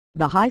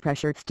The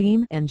high-pressure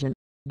steam engine,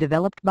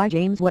 developed by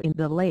James Watt in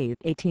the late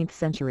 18th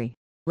century,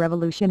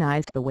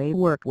 revolutionized the way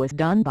work was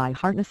done by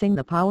harnessing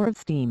the power of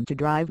steam to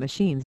drive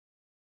machines.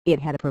 It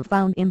had a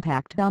profound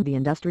impact on the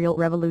Industrial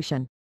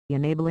Revolution,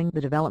 enabling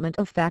the development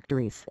of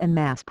factories and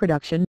mass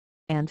production,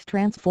 and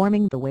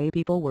transforming the way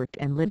people worked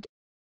and lived.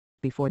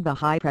 Before the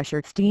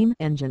high-pressure steam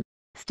engine,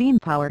 steam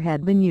power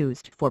had been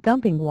used for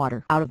pumping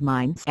water out of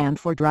mines and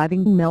for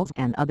driving mills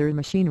and other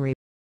machinery.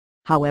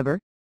 However,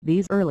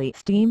 these early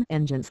steam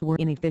engines were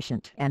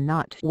inefficient and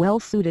not well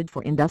suited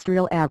for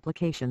industrial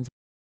applications.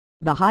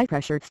 The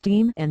high-pressure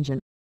steam engine,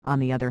 on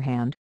the other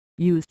hand,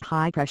 used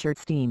high-pressure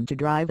steam to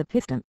drive the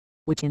piston,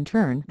 which in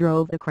turn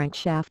drove the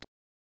crankshaft.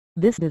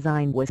 This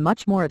design was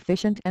much more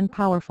efficient and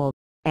powerful,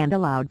 and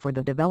allowed for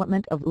the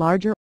development of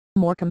larger,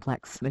 more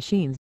complex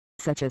machines,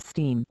 such as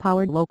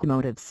steam-powered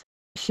locomotives,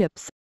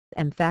 ships,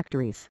 and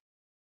factories.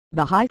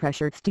 The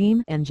high-pressure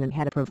steam engine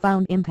had a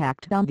profound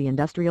impact on the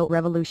Industrial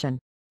Revolution,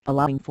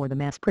 allowing for the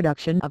mass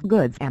production of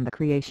goods and the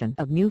creation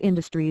of new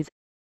industries.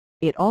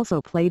 It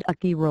also played a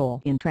key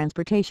role in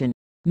transportation,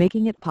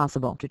 making it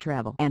possible to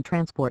travel and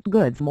transport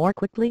goods more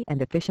quickly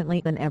and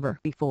efficiently than ever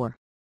before.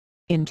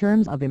 In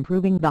terms of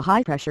improving the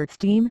high-pressure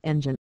steam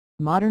engine,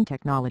 modern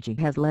technology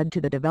has led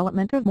to the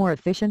development of more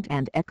efficient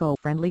and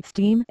eco-friendly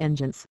steam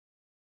engines.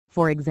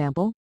 For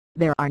example,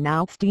 there are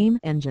now steam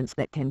engines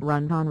that can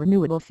run on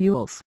renewable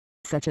fuels,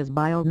 such as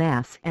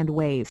biomass and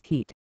waste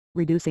heat,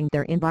 reducing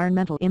their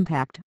environmental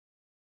impact.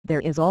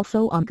 There is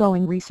also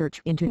ongoing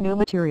research into new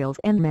materials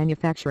and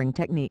manufacturing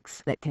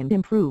techniques that can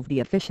improve the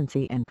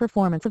efficiency and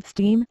performance of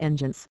steam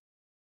engines.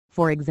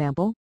 For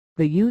example,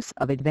 the use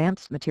of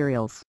advanced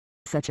materials,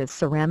 such as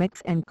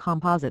ceramics and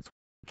composites,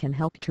 can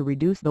help to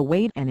reduce the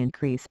weight and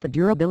increase the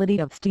durability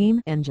of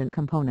steam engine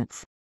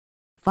components.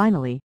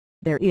 Finally,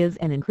 there is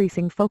an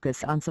increasing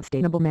focus on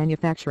sustainable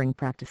manufacturing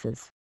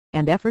practices,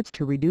 and efforts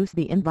to reduce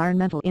the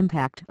environmental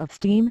impact of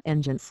steam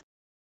engines.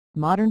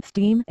 Modern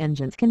steam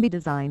engines can be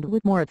designed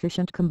with more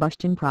efficient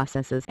combustion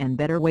processes and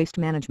better waste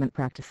management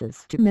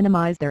practices to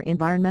minimize their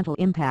environmental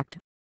impact.